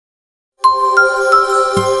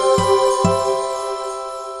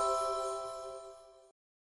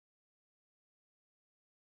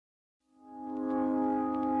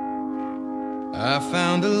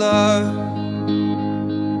found a love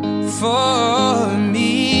for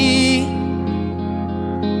me.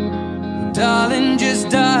 Darling, just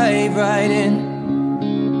dive right in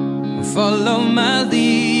and follow my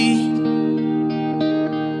lead.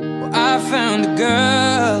 Well, I found a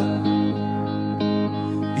girl,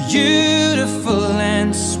 beautiful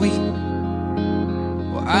and sweet.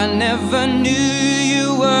 Well, I never knew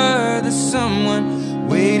you were the someone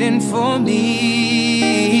waiting for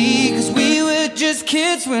me. 'Cause we were just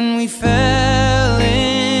kids when we fell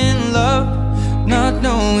in love, not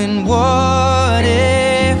knowing what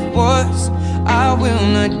it was. I will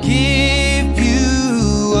not give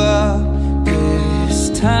you up this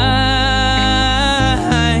time.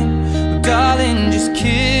 Oh, darling, just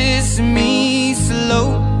kiss me slow.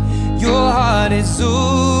 Your heart is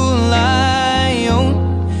all I own,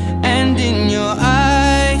 and in your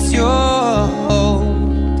eyes you're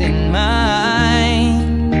holding mine.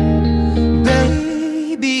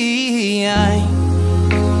 Baby, I'm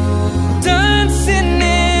dancing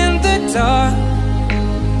in the dark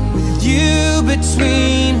with you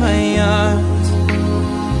between my arms,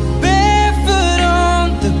 barefoot on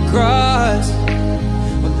the grass.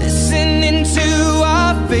 We're listening to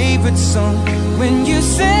our favorite song. When you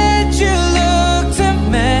said you looked a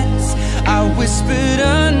mess, I whispered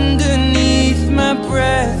underneath my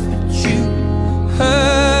breath, but you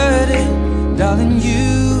heard it. Darling, you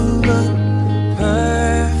look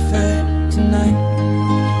perfect tonight.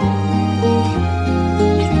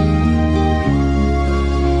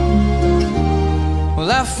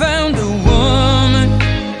 Well, I found a woman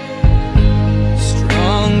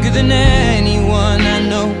stronger than anyone I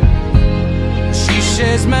know. She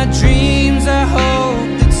shares my dreams. I hope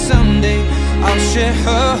that someday I'll share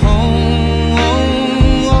her home.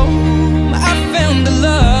 I found a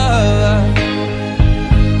love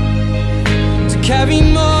to carry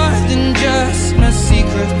more than just my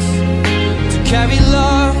secrets, to carry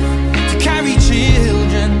love, to carry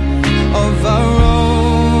children of our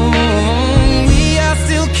own. We are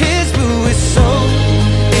still kids, but we're so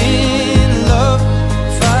in love,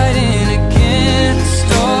 fighting against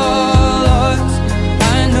all odds.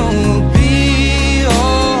 I know we'll be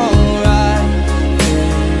alright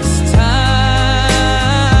this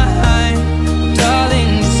time.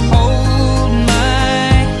 Darling, just hold my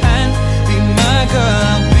hand, be my girl,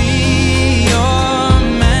 I'll be your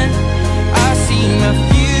man. I see my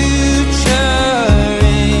future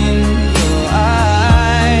in your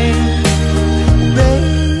eyes.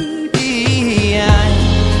 Baby, I'm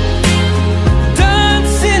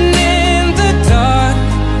dancing in the dark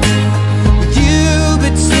with you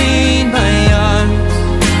between my arms,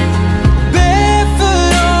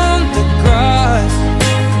 barefoot on the grass,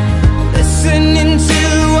 listening to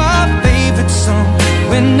our favorite song.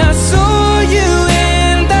 When I saw you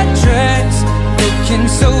in that dress, looking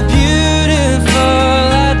so beautiful,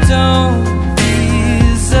 I don't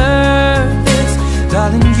deserve this.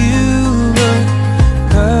 Darling, you look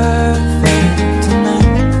perfect tonight.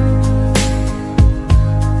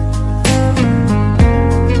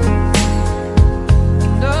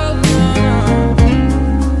 No, no,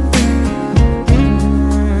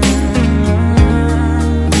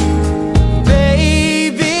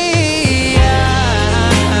 baby,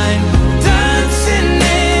 I'm dancing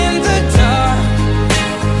in the dark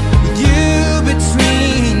with you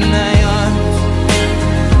between my arms,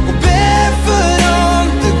 barefoot on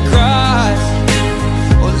the grass,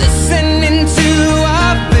 or listening to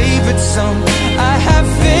our favorite song. I have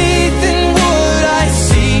faith in what I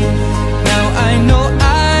see. Now I know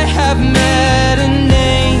I have met an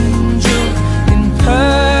angel in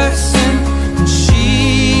person, and she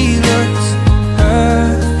looks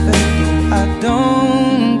perfect. I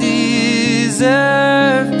don't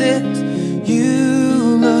deserve this. You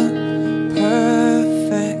look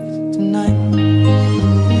perfect tonight.